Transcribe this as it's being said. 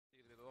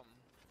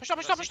Push up,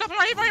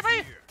 right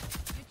here.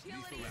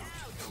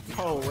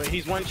 Oh, wait,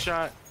 he's one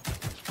shot.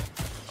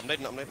 I'm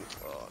nading.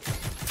 Oh.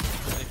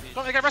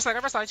 Go, get rest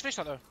that. He's finished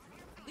that though.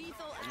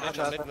 I'm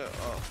nading.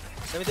 Oh.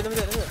 Let me do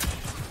it.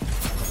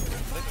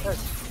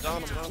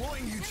 Down.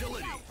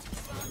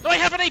 Do I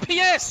have an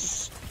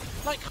APS?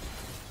 Like...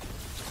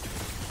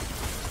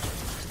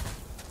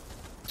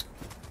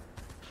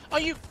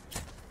 Are you...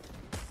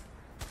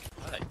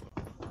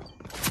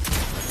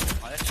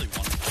 I actually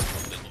want to,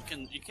 but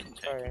you can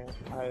take. Sorry,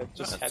 I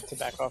just had to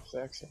back off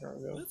the exit.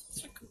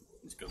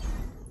 Let's go.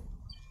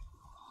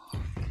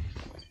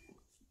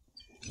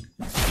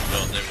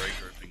 Oh, they're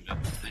regrouping.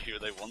 I hear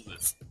they want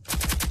this.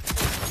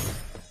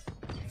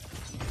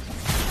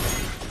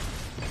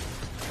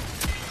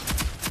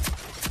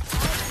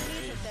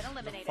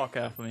 Fuck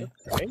off me.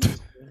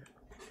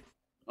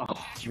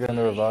 Oh. You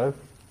gonna revive?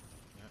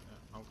 Yeah,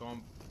 I'm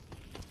going.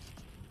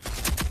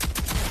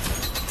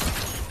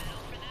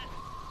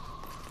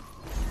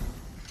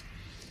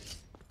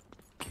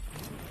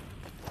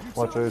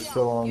 Watch out,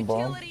 still on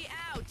bomb.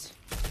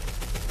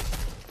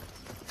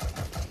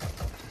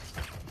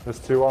 There's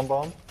 2 on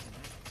bomb.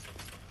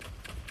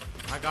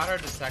 I got her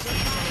the second.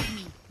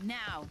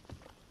 Now.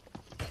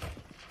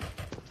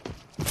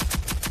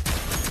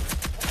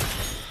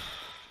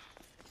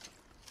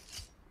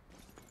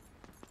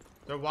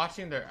 They're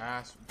watching their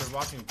ass. They're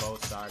watching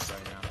both sides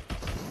right now.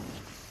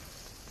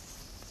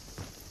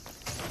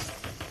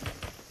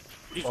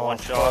 He's one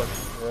shot.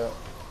 Yeah.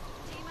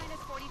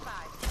 T-minus 45.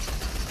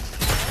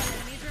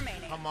 Enemies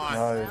remaining. Come on.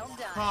 Nice. Well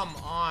done. Come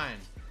on.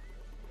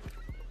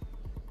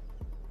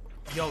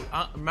 Yo,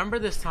 remember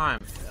this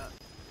time.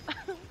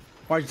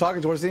 Why are you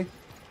talking, Torsey?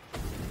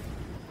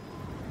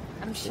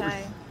 I'm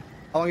shy.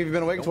 How long have you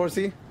been awake,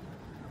 Torsey?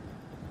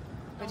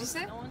 What'd you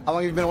say? How long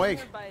have you been awake?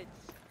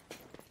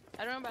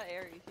 I don't know about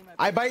Aries.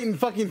 I bite in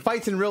fucking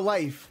fights in real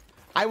life.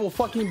 I will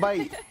fucking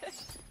bite.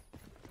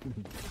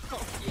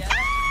 Oh, yeah.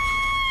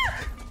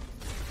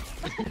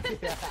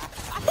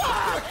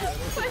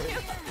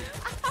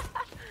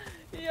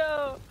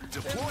 Yo.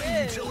 Deploy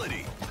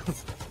utility.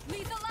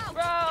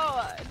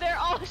 Bro, they're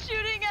all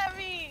shooting at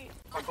me.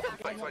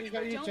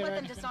 Don't let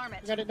them disarm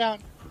it. Got it down.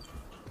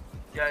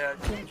 Yeah.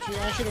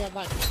 I should have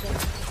back.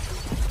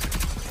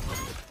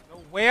 No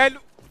way.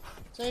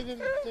 Save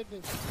him. Save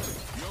him.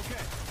 You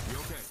okay?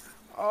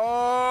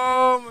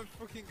 Oh my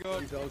fucking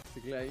god.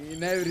 Toxic, like,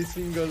 in every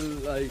single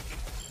like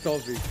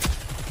topic.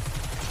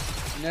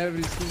 In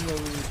every single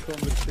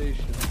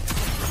conversation.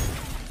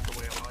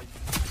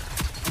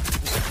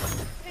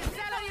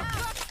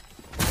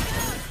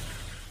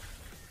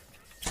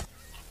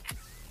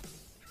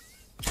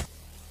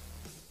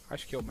 I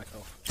just killed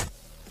myself.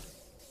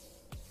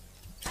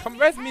 Come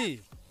with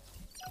me!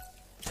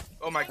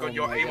 Oh my god,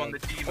 your aim on the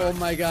team. Oh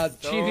my god,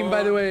 cheating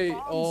by the way.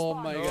 Oh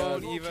my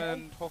god. Don't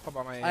even talk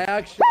about my aim. I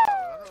actually...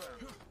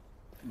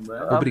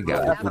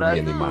 Obrigado por me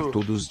animar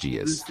todos os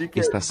dias.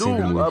 Está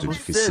sendo muito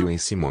difícil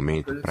esse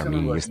momento para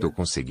mim. Estou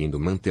conseguindo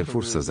manter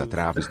forças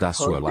através da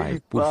sua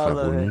live. Por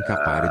favor, nunca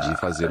pare de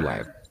fazer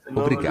live.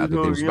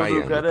 Obrigado, Deus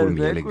baiano, por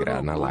me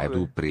alegrar na live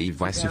do Prey.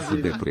 Vai se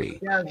fuder, Prey.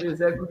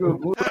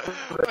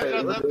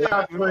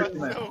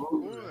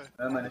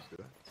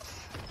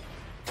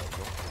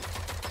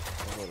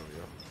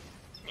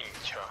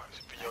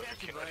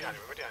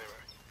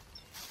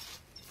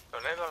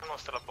 Non è la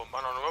nostra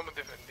bomba, no, non dobbiamo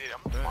difendere.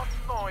 Ma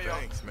noia.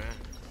 Thanks, man.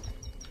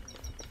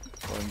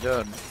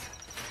 Buongiorno.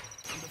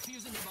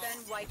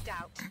 Been wiped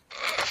out.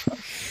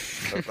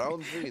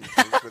 Round 3.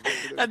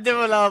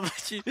 Andiamo là,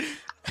 baci.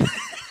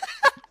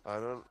 Ah,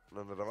 non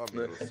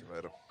eravamo rossi,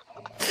 vero?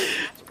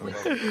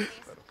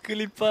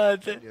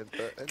 Clippate.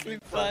 Niente.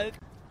 Clippate.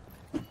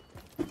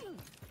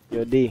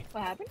 Yo, D.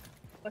 What happened?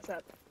 What's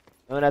up?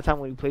 Remember that time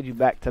when we played you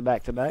back to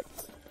back to back?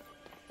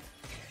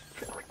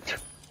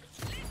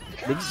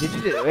 Did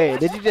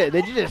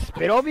you just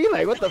spit on me?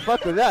 Like, what the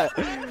fuck was that?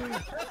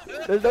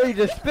 There's no, you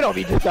just spit on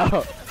me just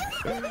now.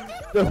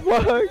 The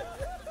fuck?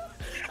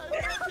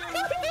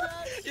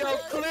 Yo,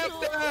 clip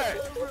that!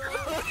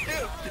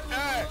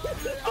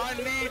 I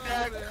need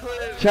that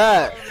clip!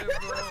 Chat!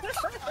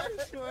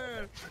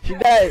 She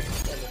died!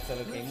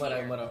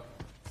 Moral.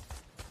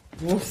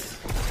 Nossa.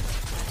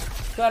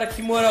 Cara,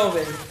 que moral,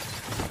 velho.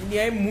 Ele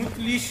é muito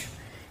lixo.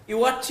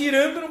 Eu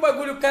atirando no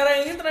bagulho, o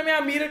cara entra na minha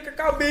mira com a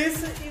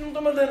cabeça e não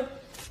toma dano.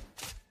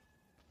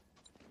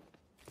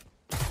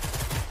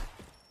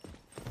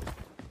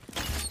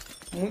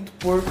 Muito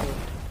porco.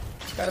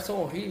 Os caras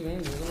são horríveis, hein?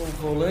 Usando um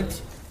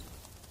volante.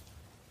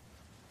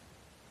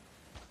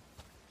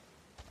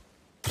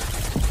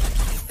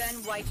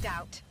 Been wiped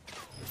out.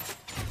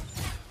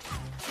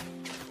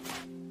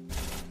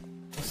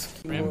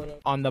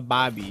 On the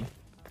Bobby.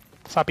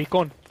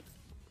 Sapicon.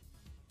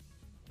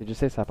 Did you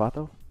say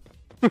zapato?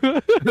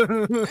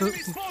 Enemy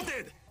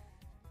spotted.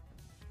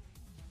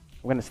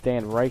 I'm gonna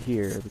stand right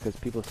here because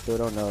people still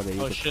don't know that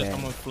you can Shit, stand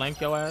I'm gonna flank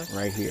your ass.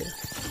 right here.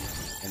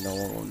 And no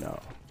one will know.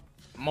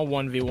 I'm a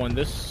 1v1,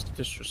 this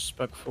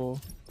disrespectful.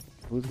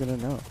 Who's gonna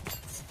know?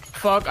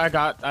 Fuck, I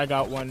got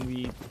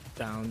 1v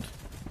downed.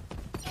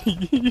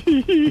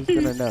 Who's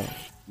gonna know?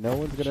 No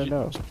one's gonna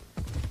know.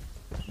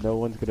 No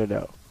one's gonna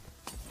know.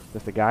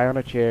 Just a guy on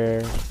a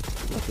chair,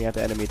 looking at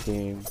the enemy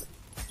team.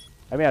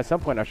 I mean, at some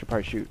point I should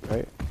probably shoot,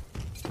 right?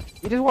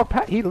 He just walked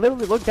past. He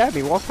literally looked at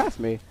me, walked past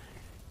me.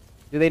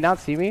 Do they not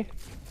see me?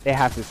 They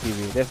have to see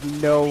me. There's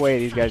no way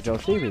these guys don't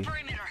see me.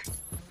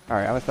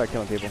 Alright, I'm gonna start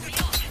killing people.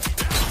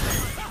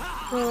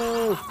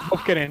 Oh,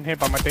 both getting hit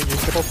by my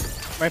thingy. They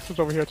both. My is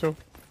over here too.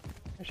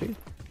 Is she?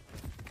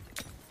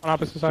 On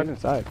opposite side. She's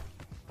inside.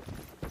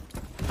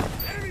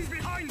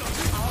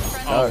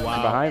 Oh,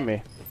 wow. Behind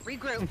me.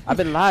 Regroup. I've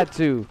been lied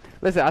to.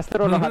 Listen, I still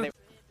don't know how they.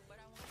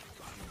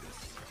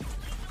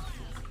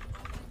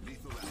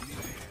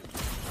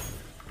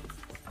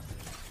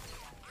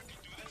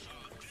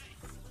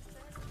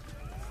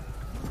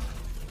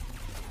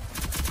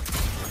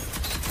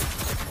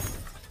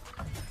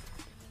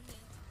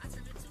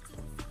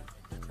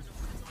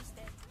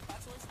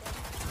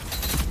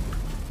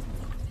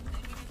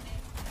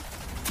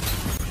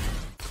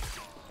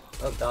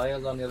 Oh,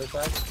 Dahlia's on the other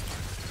side.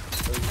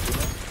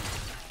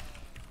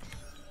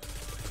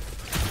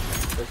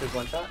 This is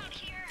one shot.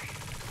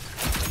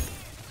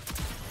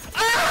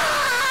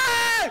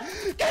 Ah!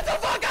 Get the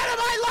fuck out of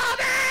my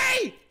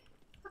lobby!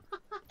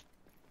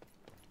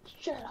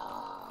 Shut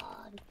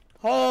on.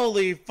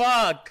 Holy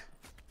fuck!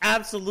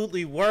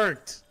 Absolutely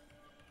worked.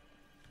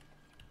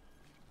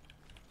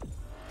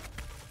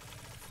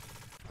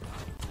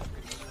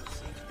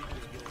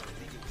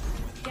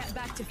 Get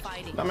back to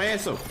fighting. Dame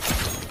eso.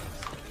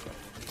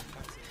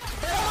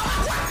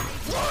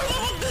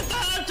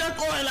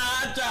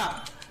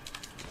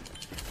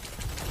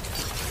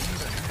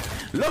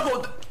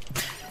 Look!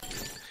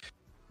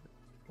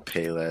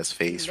 Pale ass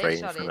face right in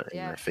front of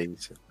my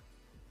face.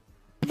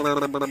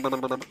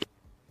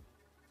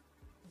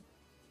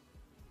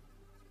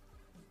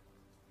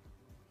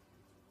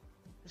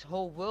 This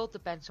whole world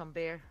depends on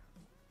beer.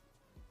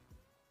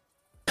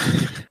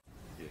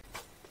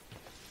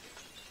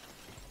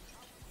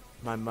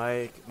 My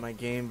mic, my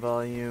game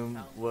volume,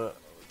 what?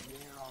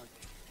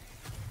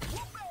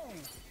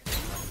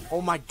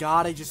 Oh my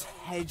god, I just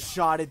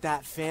headshotted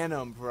that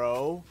Phantom,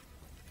 bro.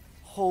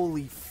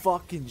 Holy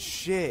fucking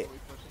shit.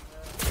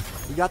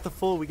 We got the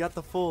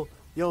full.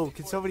 Yo,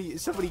 can somebody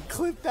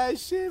clip that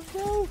shit,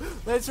 bro?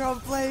 Let's run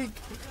Blake.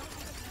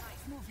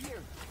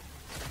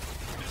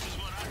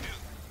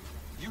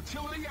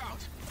 Utility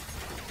out.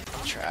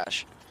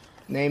 Trash.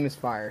 Name is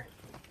fire.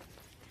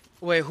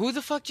 Wait, who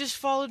the fuck just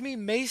followed me?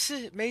 Mace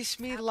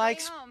me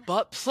likes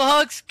butt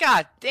plugs?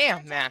 God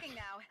damn, man.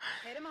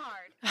 Hit him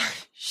hard.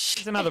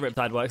 It's another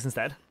Riptide works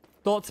instead.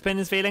 Thoughts,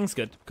 opinions, feelings?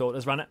 Good. Cool,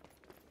 let's run it.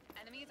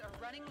 Enemies are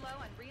running low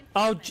on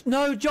Oh,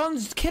 no,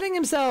 John's killing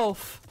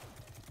himself.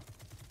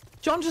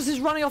 John just is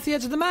running off the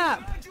edge of the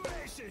map.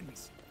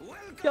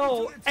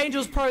 Yo,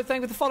 Angels Pro,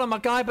 thank you for the follow, my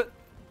guy, but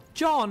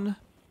John.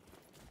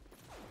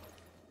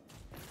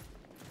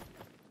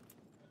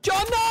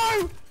 John,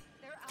 no!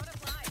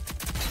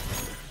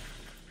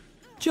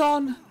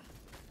 John.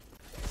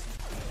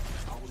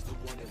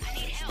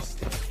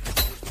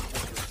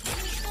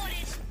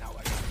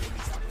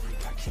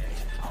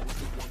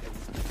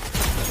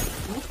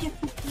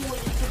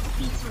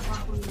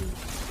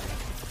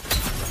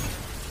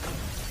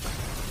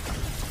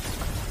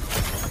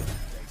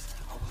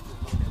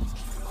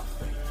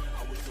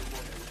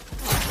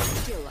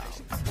 Chill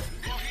out.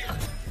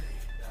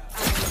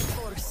 I'm the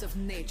force of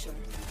nature,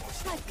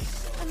 like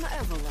an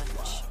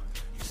avalanche.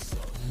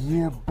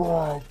 Yeah,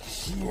 bud.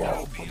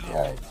 Yeah,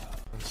 bud.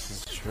 This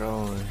is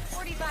trolling.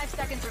 45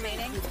 seconds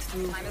remaining.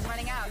 Time is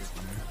running out.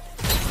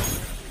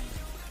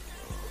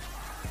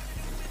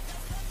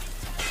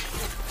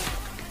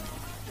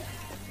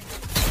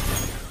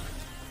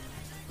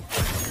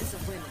 This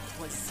agreement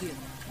was sealed.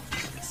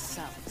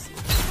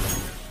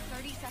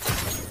 30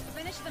 seconds.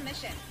 Finish the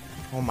mission.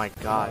 Oh my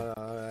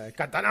god.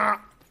 Katana.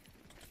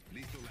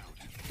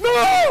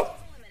 No!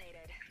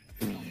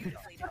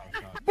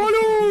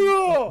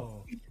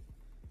 ¡Boludo!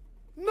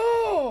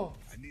 ¡No!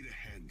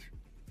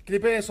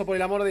 Clipe eso, por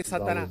el amor de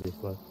Satanás.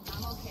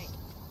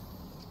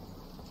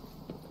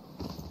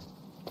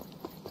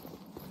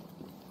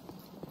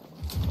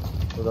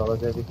 Udało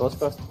się jakiś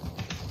podcast?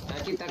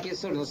 Takie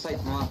są na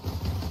site, no.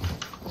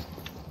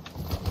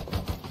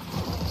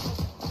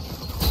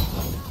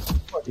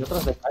 I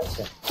atrás de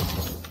caixa.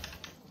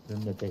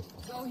 ¿Dónde te?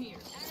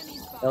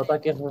 É o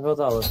takie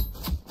wywodały.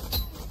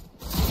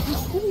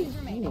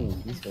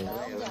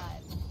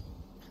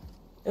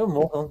 Eu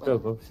morro, não te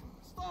preocupes.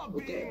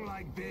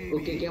 O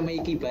que é uma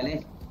equipa,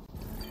 né?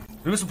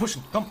 We müssen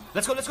pushen. Komm,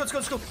 let's go.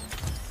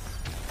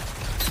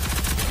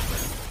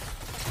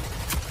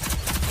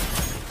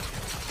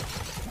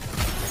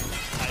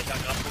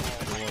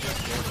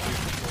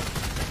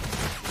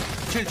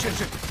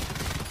 Chill.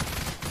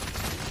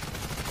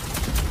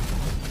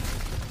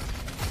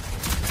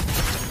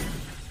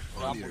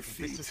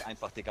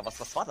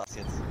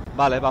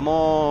 Vale,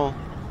 vamos.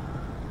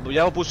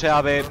 Ya os puse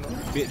a B.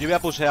 Yo voy a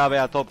puse a B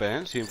a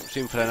tope,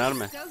 sin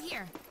frenarme.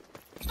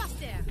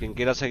 Quien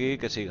quiera seguir,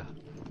 que siga.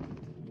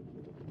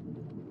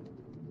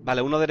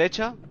 Vale, uno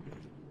derecha.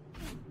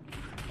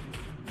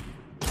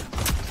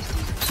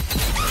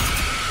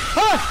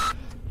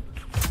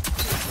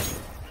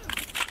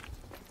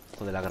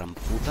 de la gran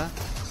puta.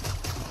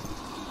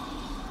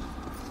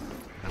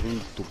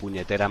 Tu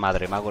puñetera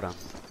madre, Magora.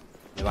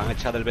 Me van a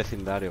echar del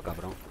vecindario,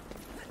 cabrón.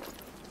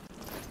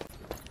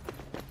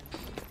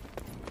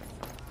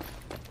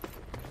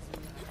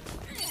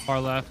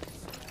 Far left.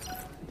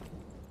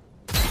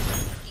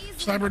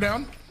 Sniper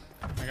down.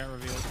 I got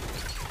revealed.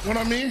 One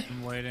on me.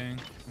 I'm waiting.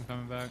 I'm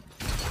coming back.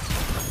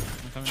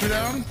 Two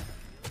down.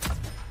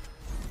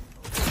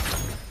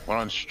 One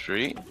on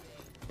street.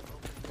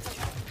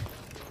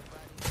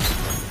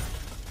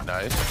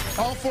 Nice.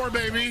 All four,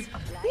 baby.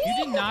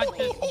 You did not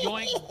just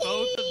yoink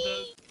both of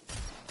those.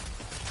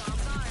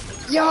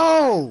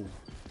 Yo!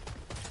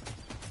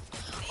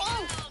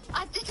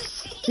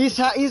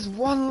 He's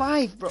one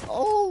life, bro.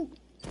 Oh!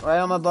 Right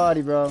on my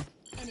body, bro.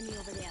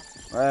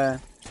 Right.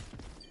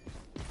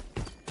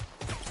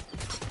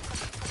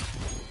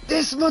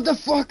 This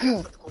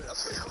motherfucker!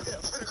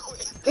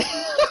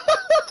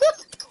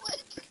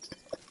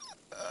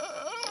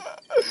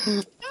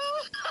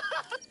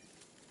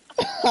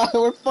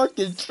 We're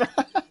fucking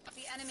trapped.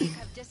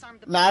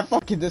 Nah, I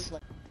fucking this way.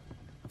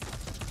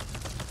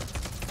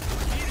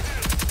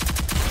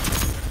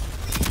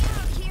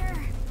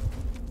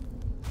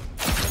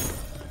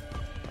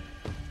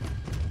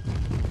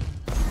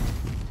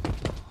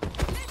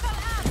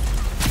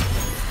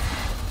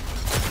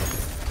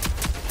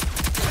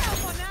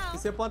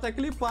 Você pode até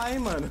clipar, hein,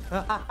 mano.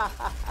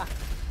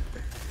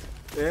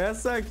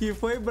 Essa aqui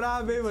foi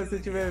braba, hein, mano, se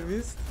tiver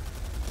visto.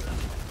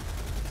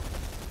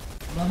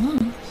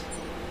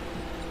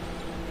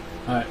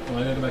 Alright, well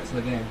I gotta go back to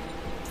the game.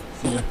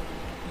 See ya.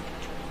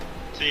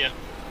 See ya.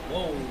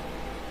 Whoa.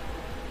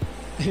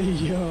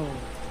 Yo.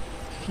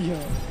 Yo.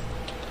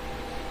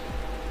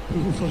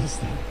 Who was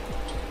that?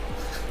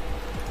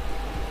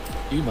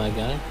 You, my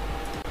guy.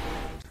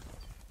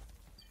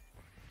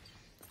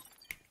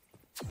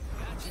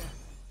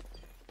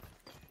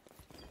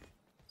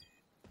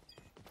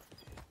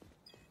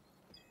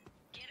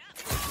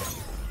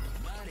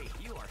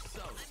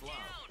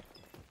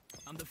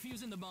 I'm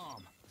defusing the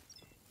bomb.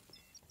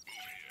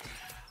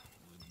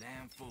 You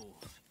damn fools.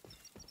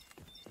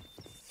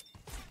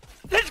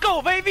 Let's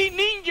go, baby!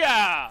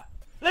 Ninja!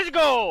 Let's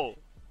go!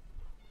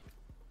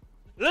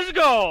 Let's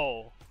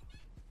go!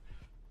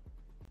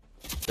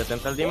 ¿Te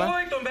tenta el Dima?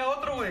 Uy, tomé a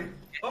otro, güey.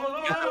 Vamos,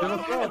 vamos,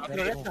 vamos,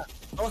 vamos.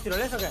 ¿Vamos,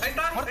 tirolesa o qué? Ahí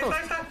está, ahí está,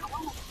 ahí está.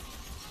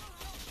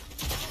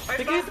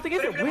 Ahí está, ¿Te qué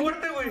triple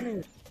muerte,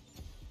 güey.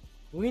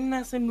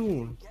 Buenas en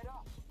un.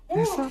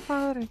 Esa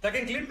madre.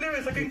 Saquen clip,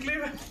 plebe, saquen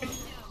clip.